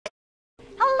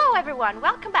everyone,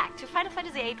 welcome back to Final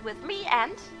Fantasy VIII with me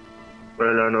and...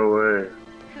 Well, no way.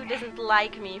 Who doesn't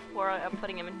like me for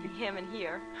putting him in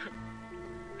here.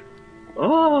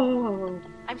 Oh!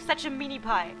 I'm such a mini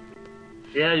pie.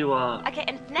 Yeah, you are. Okay,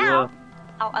 and now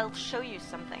I'll show you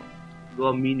something. You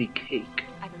are mini cake.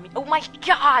 Oh my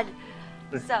god!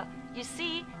 So, you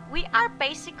see, we are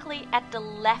basically at the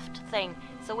left thing.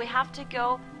 So we have to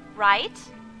go right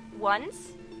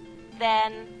once,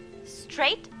 then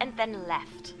straight, and then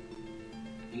left.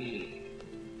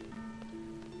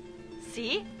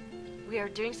 See? We are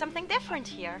doing something different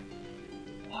here.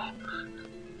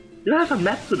 You have a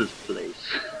map to this place.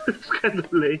 It's kind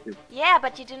of lame. Yeah,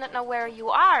 but you do not know where you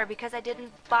are, because I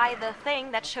didn't buy the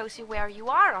thing that shows you where you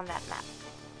are on that map.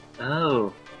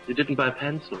 Oh, you didn't buy a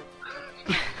pencil.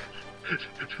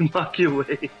 To mark your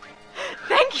way.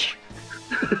 Thank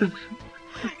you!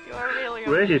 You are really a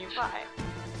Great. mini pie.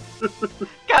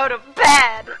 Go to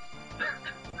bed!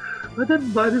 I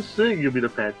didn't buy this thing, you mean a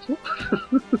pencil?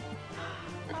 Oh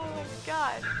my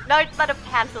god. No, it's not a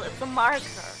pencil, it's a marker.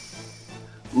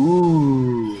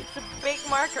 Ooh. It's a big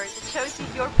marker, it shows you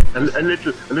your A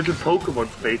position. little Pokemon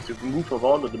face, you can move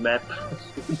around on the map.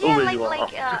 Yeah, Where you are.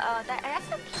 that's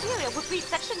so cute. It would be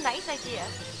such a nice idea.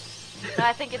 No,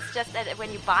 I think it's just that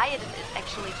when you buy it, it's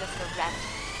actually just a red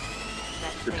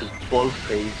It's thing. a ball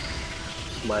face,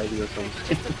 smiley or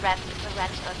something. It's just a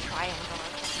red triangle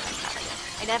or something like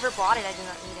that. I never bought it, I do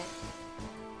not need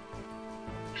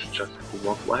You just have to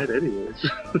walk wide anyways.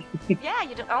 it. Yeah,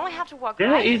 you don't only have to walk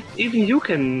Yeah, right. even you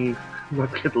can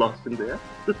not get lost in there.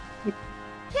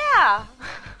 Yeah!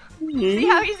 See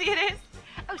how easy it is?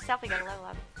 Oh, Selfie got a level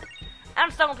up.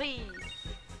 I'm Stone Peas!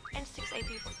 And 6 AP.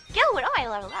 Gilwen! Oh, I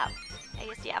leveled up!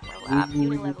 ASDF level up.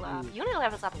 Uni level up. Uni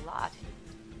levels up a lot.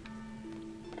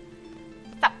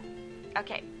 So,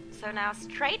 okay. So now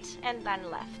straight and then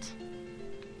left.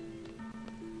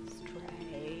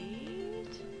 Straight.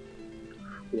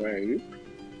 Right.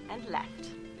 And left.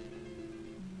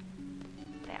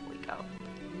 There we go.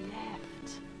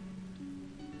 Left.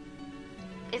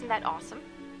 Isn't that awesome?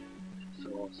 So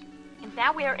awesome. And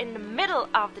now we are in the middle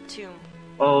of the tomb.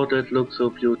 Oh, that looks so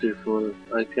beautiful.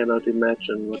 I cannot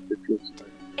imagine what it looks like.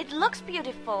 It looks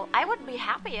beautiful. I would be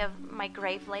happy if my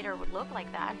grave later would look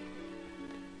like that.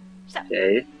 So,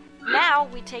 Okay. now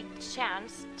we take the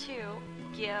chance to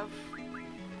give...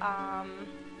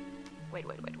 Wait.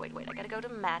 I gotta go to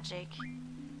magic.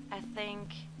 I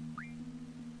think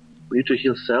We need to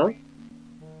heal Cell.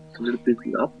 It's a little bit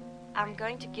up. I'm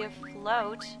going to give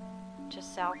float to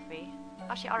Selfie.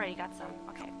 Oh, she already got some.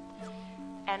 Okay.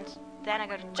 And then I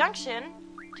go to junction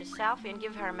to Selfie and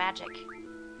give her magic.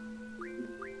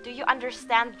 Do you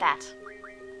understand that?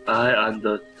 I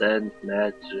understand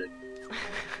magic.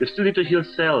 You still need to heal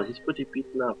Cell. He's pretty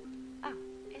beaten up. Oh,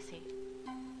 is he?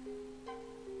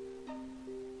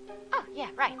 Oh, yeah,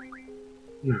 right.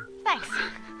 Thanks.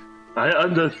 I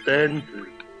understand.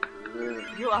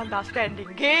 You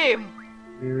understanding game.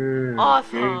 Yeah.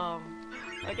 Awesome.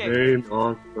 Okay. Game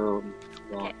awesome.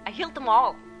 Okay, I healed them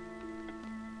all.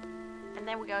 And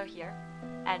then we go here.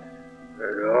 And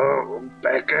Hello, I'm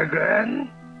back again.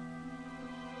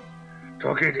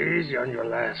 Took it easy on you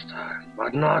last time,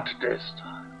 but not this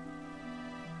time.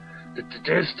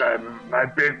 This time, my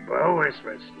big bro is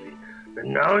with me. But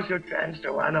now's your chance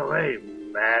to run away,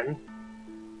 man.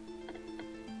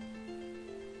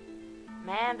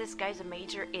 man, this guy's a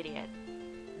major idiot.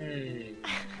 Hey.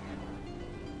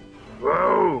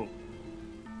 Whoa!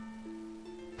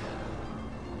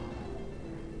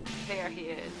 There he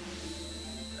is.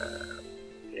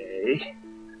 Okay.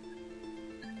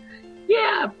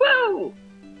 Yeah, bro!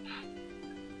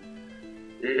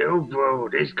 Yo, bro,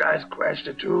 these guys crashed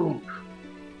the tomb.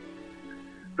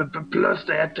 Plus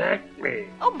they attacked me.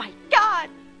 Oh my god!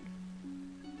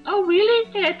 Oh,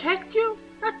 really? They attacked you?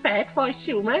 Not bad for a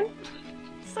human.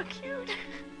 So cute.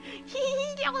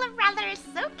 Your little brother is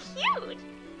so cute.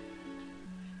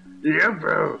 Yeah,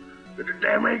 bro.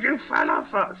 They're making fun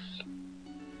of us.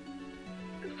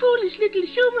 Foolish little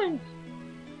humans.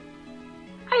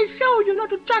 I'll show you not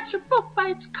to judge a book by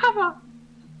its cover.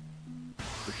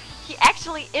 He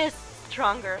actually is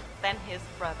stronger than his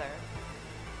brother.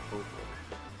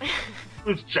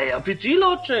 It's JRPG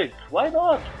logic. Why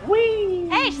not? Whee!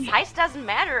 Hey, size doesn't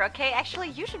matter, okay? Actually,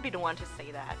 you should be the one to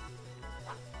say that.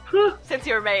 Huh, Since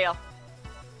you're male.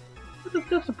 what is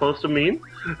that supposed to mean?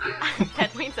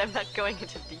 That means I'm not going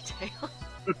into detail.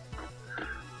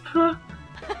 Huh,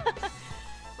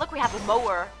 Look, we have a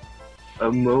mower.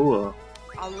 a mower.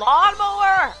 A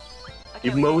lawnmower! Okay,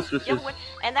 He we mows use with his... Gilwen,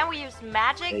 and then we use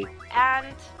magic Hey.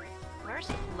 and... Where's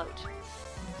float?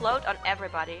 Float on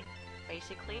everybody,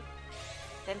 basically.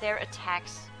 Then their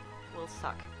attacks will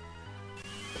suck.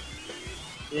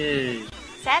 Yay.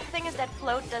 Sad thing is that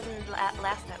float doesn't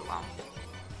last that long.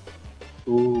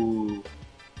 Ooh.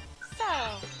 So,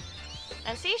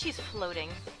 and see, she's floating.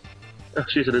 Oh,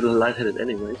 she's a little lightheaded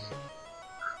anyways.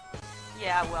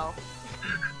 Yeah, well.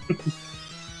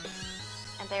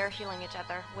 And they're healing each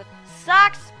other with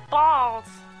sucks balls.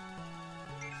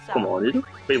 So, Come on, it'll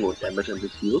way more damage than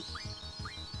this heals.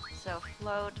 so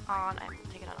float on. I'm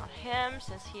taking it on him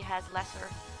since he has lesser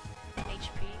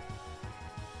HP.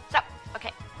 So,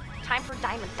 okay, time for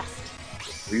diamond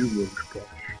dust. Ruined God.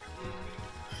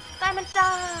 Diamond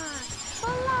dust!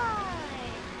 Fly!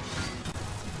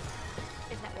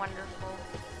 Isn't that wonderful?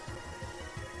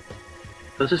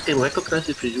 Does this game recognize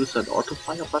if you use an auto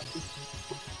fire button?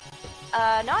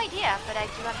 No idea, but I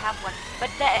do not have one. But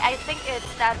I think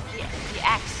it's that the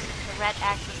axe, the red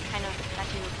axe, is kind of that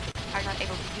you are not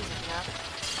able to use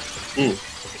it, you know?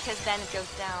 Because then it goes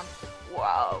down.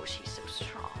 Whoa, she's so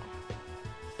strong.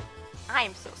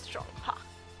 I'm so strong, ha!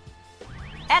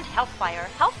 And Hellfire.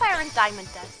 Hellfire and Diamond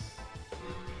Dust.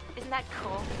 Isn't that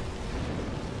cool?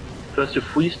 First you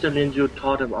freeze them and you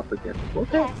thaw them up again.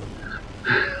 Okay.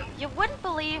 Yes. You wouldn't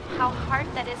believe how hard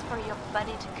that is for your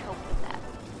body to cope with that.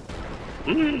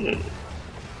 If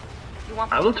you want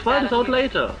me I to will do try that this on out you,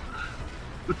 later.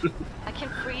 I can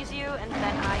freeze you and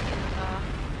then I can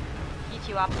heat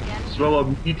you up again. Throw a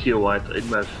meteorite in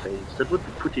my face. That would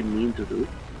be pretty mean to do.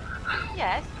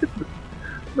 Yes.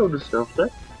 No deserve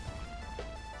that.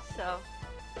 So,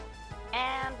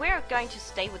 and we're going to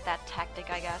stay with that tactic,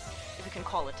 I guess, if you can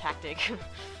call it tactic.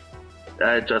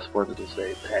 I just wanted to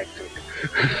say tactic.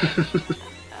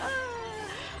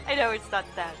 I know it's not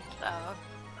that.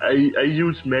 I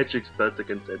use magic spells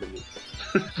against enemies.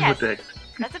 Yes, Tactic.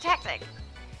 that's a tactic.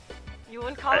 You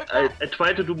wouldn't call it that? I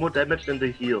try to do more damage than they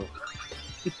heal.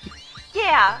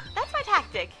 Yeah, that's my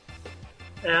tactic.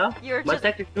 Yeah, You're my just-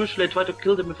 tactic usually I try to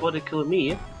kill them before they kill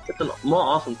me. That's a more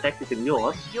awesome tactic than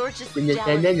yours. You're just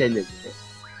jealous.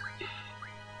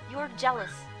 You're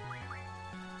jealous.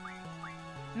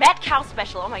 Mad Cow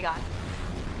Special, oh my god.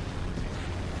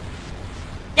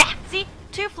 Yeah, see?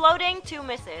 2 floating, 2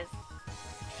 misses.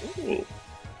 Ooh.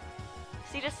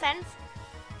 See the sense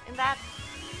in that?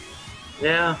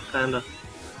 Yeah, kinda.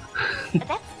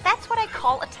 That's what I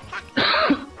call a tactic.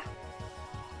 That's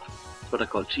what I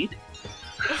call cheat.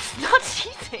 It's not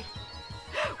cheating.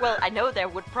 Well, I know there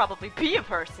would probably be a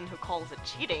person who calls it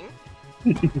cheating.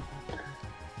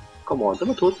 Come on,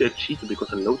 someone told me I cheated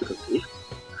because I loaded a save.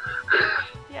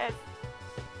 Yes.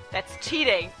 That's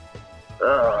cheating.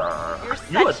 You're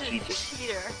You are such a cheating.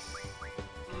 cheater.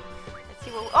 Let's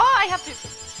see what. Oh, I have to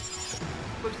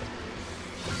boost.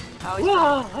 I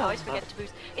always forget to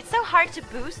boost. It's so hard to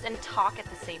boost and talk at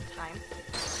the same time.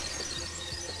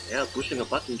 Yeah, pushing a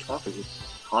button talking is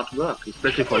hard work,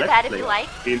 especially for Do Let's that if Play. you like.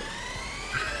 Game.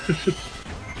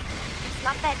 It's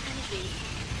not that easy.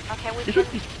 Okay, we You can.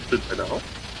 should be used to it by now.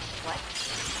 What?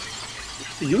 You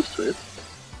should be used to it.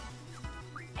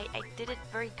 I did it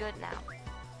very good now.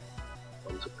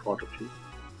 I'm so proud of you.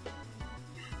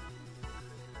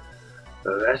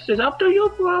 The rest is up to you,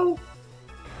 bro.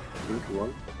 Good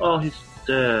one. Oh, he's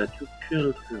dead. You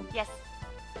killed him. Yes.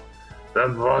 The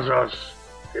brothers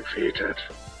defeated.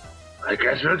 I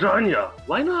guess we'll join ya.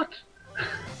 Why not?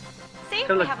 See,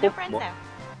 Kinda we like have new Pokemon. friends now.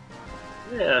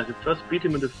 Yeah, you first beat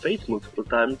him in the face multiple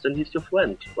times, and he's your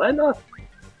friend. Why not?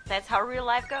 That's how real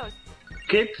life goes.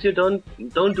 Kids, you don't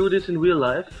do this in real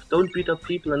life. Don't beat up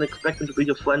people and expect them to be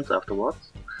your friends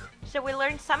afterwards. So we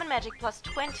learned Summon Magic plus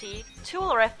 20,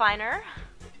 Tool Refiner,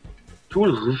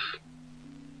 Tool.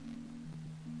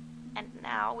 and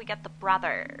now we got the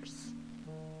brothers.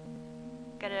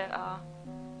 Gotta,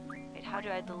 wait, how do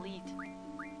I delete?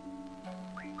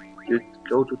 You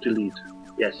go to delete.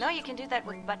 Yes. No, you can do that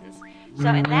with buttons. So,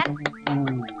 and then,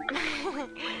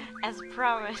 as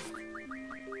promised,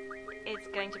 it's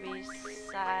going to be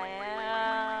Sail,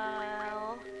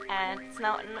 and it's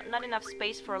not enough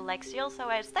space for Lexiel, so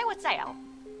I stay with Sail.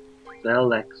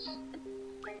 Alex.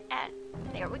 And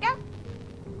there we go.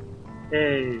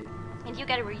 Hey. And you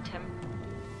gotta read him.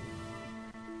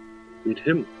 Read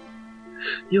him.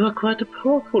 You are quite a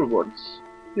powerful ones.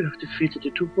 You have defeated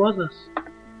the 2 brothers.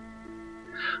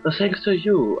 Thanks to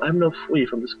you, I'm now free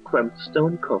from this cramped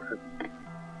stone coffin.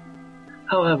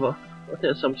 However,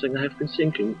 there's something I have been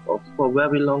thinking of for a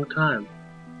very long time.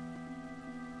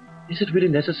 Is it really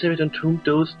necessary to entomb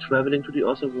those traveling to the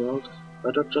other world?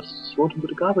 Why not just throw them to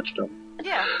the garbage dump?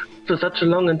 Yeah. For such a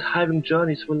long and tiring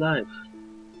journey through life.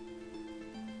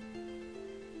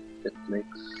 That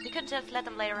makes... You could just let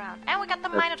them lay around. And we got the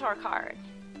Minotaur card.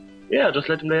 Yeah, just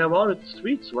let them lay around in the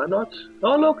streets, why not?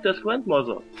 Oh look, there's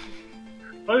grandmother.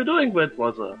 How are you doing,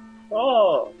 grandmother?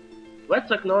 Oh,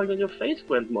 rats are gnawing on your face,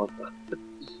 grandmother.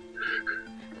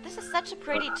 This is such a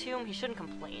pretty tomb, he shouldn't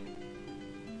complain.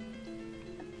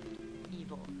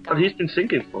 Evil. But he's been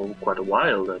thinking for quite a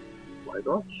while that, why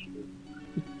not?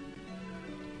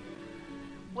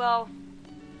 Well,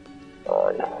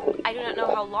 I do not know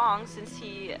how long, since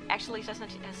he actually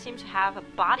doesn't seem to have a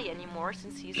body anymore,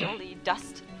 since he's only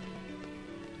dust.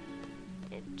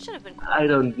 It should have been cool. I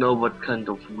don't know what kind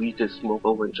of weed they smoke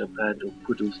over in Japan to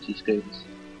produce these games.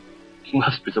 It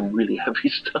must be some really heavy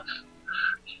stuff.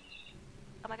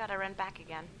 Oh my god, I ran back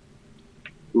again.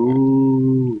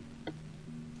 Ooh.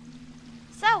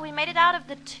 So, we made it out of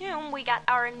the tomb, we got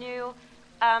our new,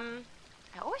 I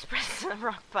always press the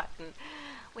wrong button.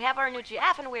 We have our new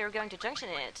GF and we're going to junction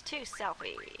it to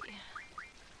selfie.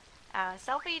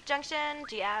 Selfie, junction,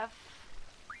 GF,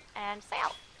 and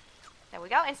sail. There we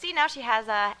go. And see, now she has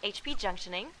HP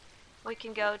junctioning. We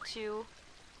can go to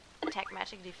attack,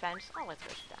 magic, defense. Oh, let's go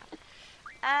to that.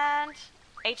 And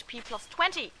HP plus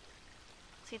 20.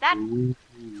 See that?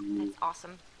 That's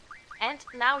awesome. And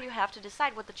now you have to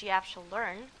decide what the GF shall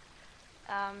learn.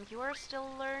 You are still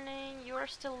learning, you are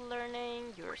still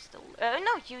learning, you are still...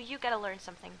 no, you gotta learn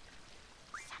something.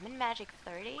 Summon magic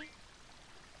 30?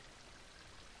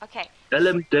 Okay.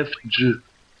 LM Def J.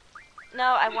 No,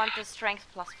 I want the strength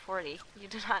plus 40. You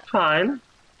do not... Fine.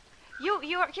 You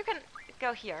can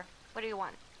go here. What do you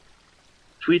want?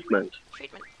 Treatment.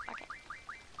 Treatment, okay.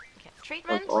 Okay,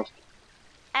 treatment. That's awesome.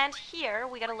 And here,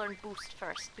 we gotta learn boost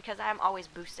first, because I'm always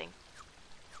boosting.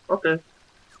 Okay.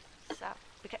 So...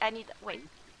 because I need... wait,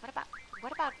 what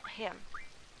about him?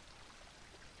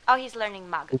 Oh, he's learning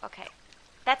mug. Okay.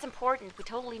 That's important. We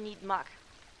totally need mug.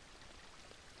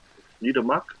 Need a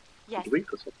mug? Yes.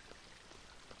 Drink or something?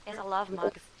 Yes, I love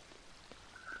mugs.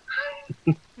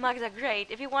 Mugs are great.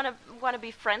 If you wanna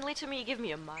be friendly to me, give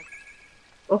me a mug.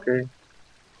 Okay.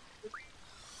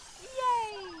 Yay!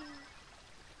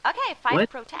 Okay, 5 What?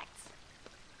 protects.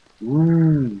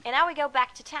 And And now we go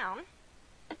back to town.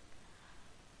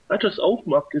 I just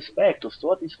opened up this bag to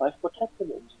store these 5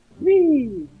 protections.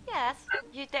 Whee! Yes.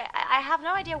 I have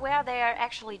no idea where they are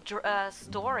actually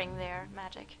storing their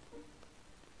magic.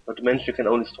 But the mention you can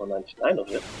only store 99 of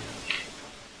them.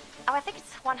 Oh, I think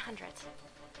it's 100.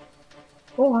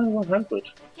 Oh, I'm 100.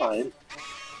 Yes. Fine.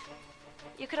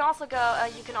 You can also go.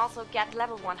 You can also get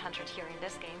level 100 here in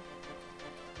this game.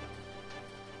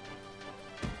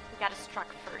 We gotta struck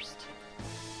first.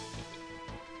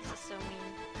 This is so mean.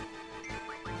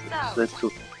 So. That's so...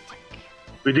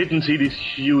 We didn't see these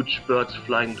huge birds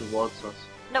flying towards us.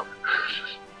 No.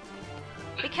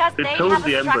 Because they have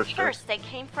totally a struck ambushed us. first. They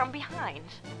came from behind.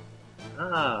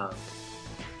 Ah.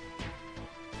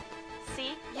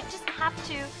 See, you just have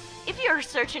to. If you're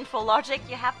searching for logic,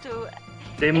 you have to.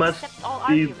 They must accept all be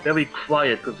arguments. very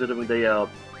quiet considering they are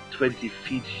 20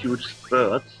 feet huge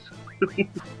birds.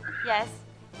 Yes.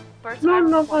 Birds La are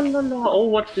la la quiet. la la. Oh,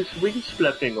 what's this wings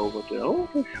flapping over there? Oh,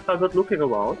 I'm not looking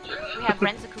around. We have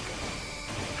Renzoku.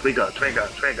 Trigger, trigger,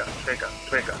 trigger, trigger,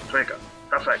 trigger, trigger.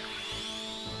 Perfect.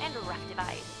 And rough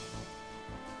divide.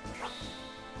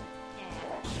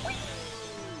 Yeah.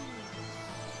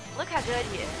 Look how good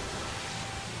he is.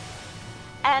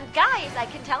 And guys, I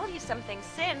can tell you something,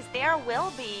 since there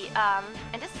will be,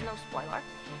 and this is no spoiler,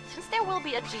 since there will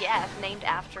be a GF named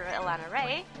after Alana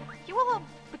Ray, you will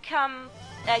become,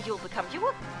 you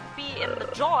will be in the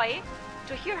joy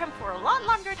to hear him for a lot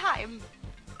longer time.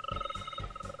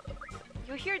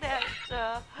 You hear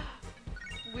that,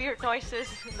 weird noises,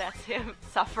 that's him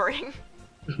suffering.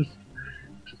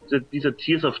 These are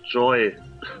tears of joy.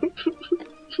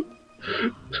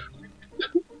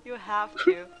 You have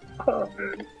to.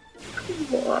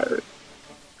 Why?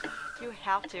 You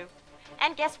have to.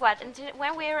 And guess what?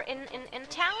 When we're in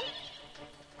town...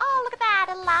 Oh, look at that!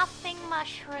 A laughing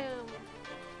mushroom!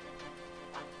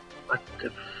 What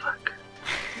the fuck?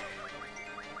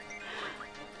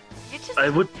 You just... I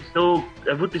would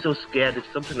be so scared if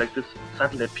something like this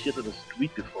suddenly appeared on the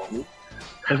street before me.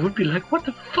 I would be like, what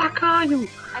the fuck are you?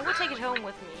 I would take it home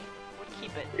with me. Would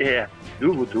keep it. Yeah,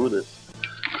 you would do this.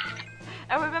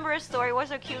 I remember a story. It was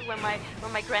so cute when my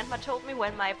grandma told me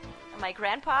when my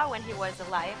grandpa, when he was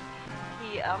alive,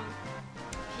 he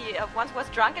once was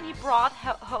drunk and he brought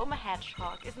home a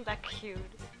hedgehog. Isn't that cute?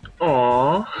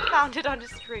 Aww. He found it on the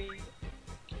street.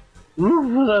 Look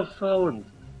what I found.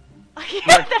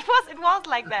 Yeah, it was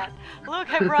like that. Look,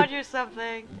 I brought you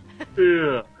something.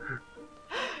 Yeah.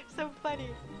 So funny.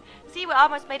 See, we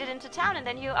almost made it into town and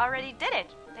then you already did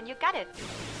it. Then you got it.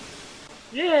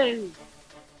 Yay!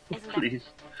 Isn't Please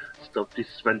stop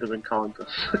these random encounters.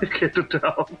 Get to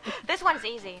town. This one's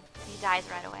easy. He dies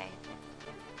right away.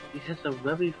 He has a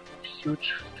very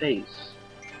huge face.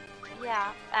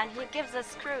 Yeah, and he gives us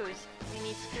screws. We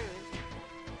need screws.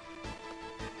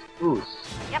 Screws.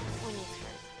 Yep, we need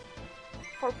screws.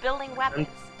 For building weapons.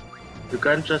 You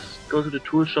can't just go to the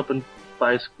tool shop and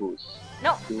buy screws.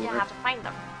 No, you have to find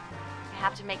them. You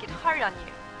have to make it hard on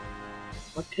you.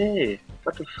 Okay,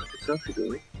 what the fuck is Selfie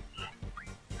doing?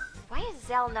 Why is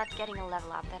Zell not getting a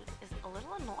level up? That is a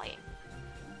little annoying.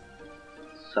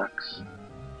 Sucks.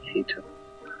 Hate him.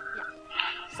 Yeah.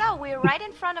 So, we're right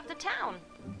in front of the town.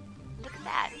 Look at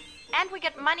that. And we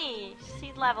get money.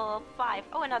 Seed level 5.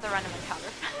 Oh, another random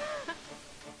encounter.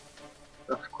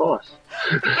 Of course.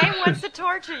 The game wants to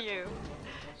torture you.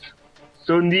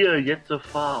 So near, yet so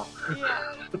far.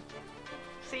 Yeah.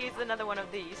 See, it's another one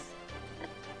of these.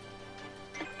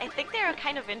 I think they're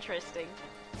kind of interesting.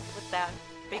 With that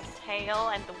big tail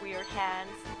and the weird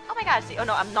hands. Oh my god, see. Oh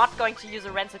no, I'm not going to use a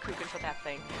Rensokuken for that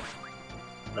thing.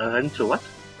 Renzo what?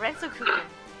 Rensokuken.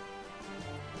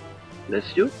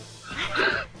 Bless you?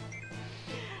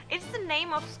 It's the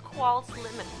name of Squall's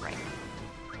limit break.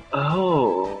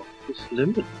 Oh, his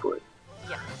limit break.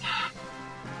 Yeah.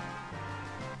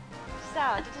 So,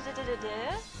 I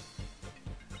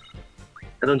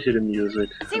don't hear the music.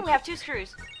 see, we have 2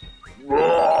 screws.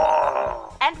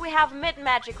 And we have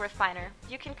mid-magic refiner.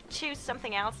 You can choose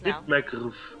something else now.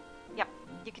 Mid-mag-roof. Yep,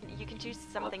 you can choose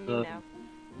something new now.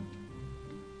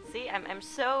 See, I'm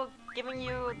so giving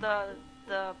you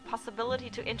the possibility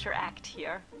to interact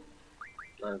here.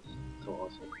 That's so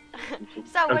awesome.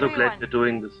 So, I'm what so do we glad want? you're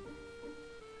doing this.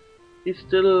 He's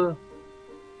still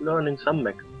learning some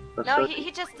mech. No,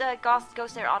 he just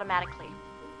goes there automatically.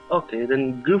 Okay,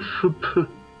 then GF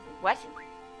What?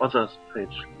 other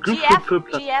page.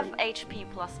 GF HP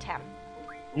plus 10.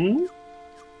 Hmm?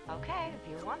 Okay, if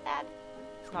you want that.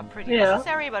 It's not pretty Yeah.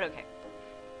 necessary, but okay.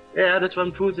 Yeah, that's why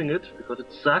I'm choosing it, because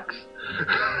it sucks.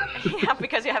 Yeah,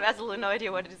 because you have absolutely no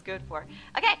idea what it is good for.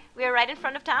 Okay, we are right in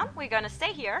front of town. We're gonna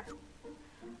stay here.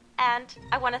 And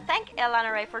I want to thank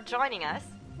Elana Ray for joining us.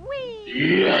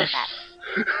 Whee! Yes!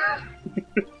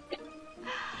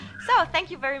 So, thank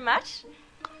you very much.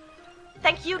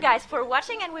 Thank you guys for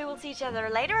watching, and we will see each other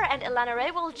later. And Elana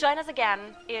Ray will join us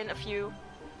again in a few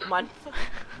months.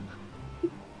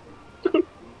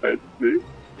 I see.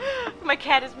 My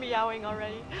cat is meowing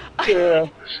already. Yeah,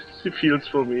 she feels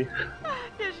for me.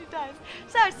 Yeah, she does.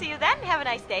 So, see you then. Have a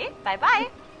nice day. Bye-bye.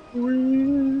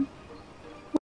 Whee!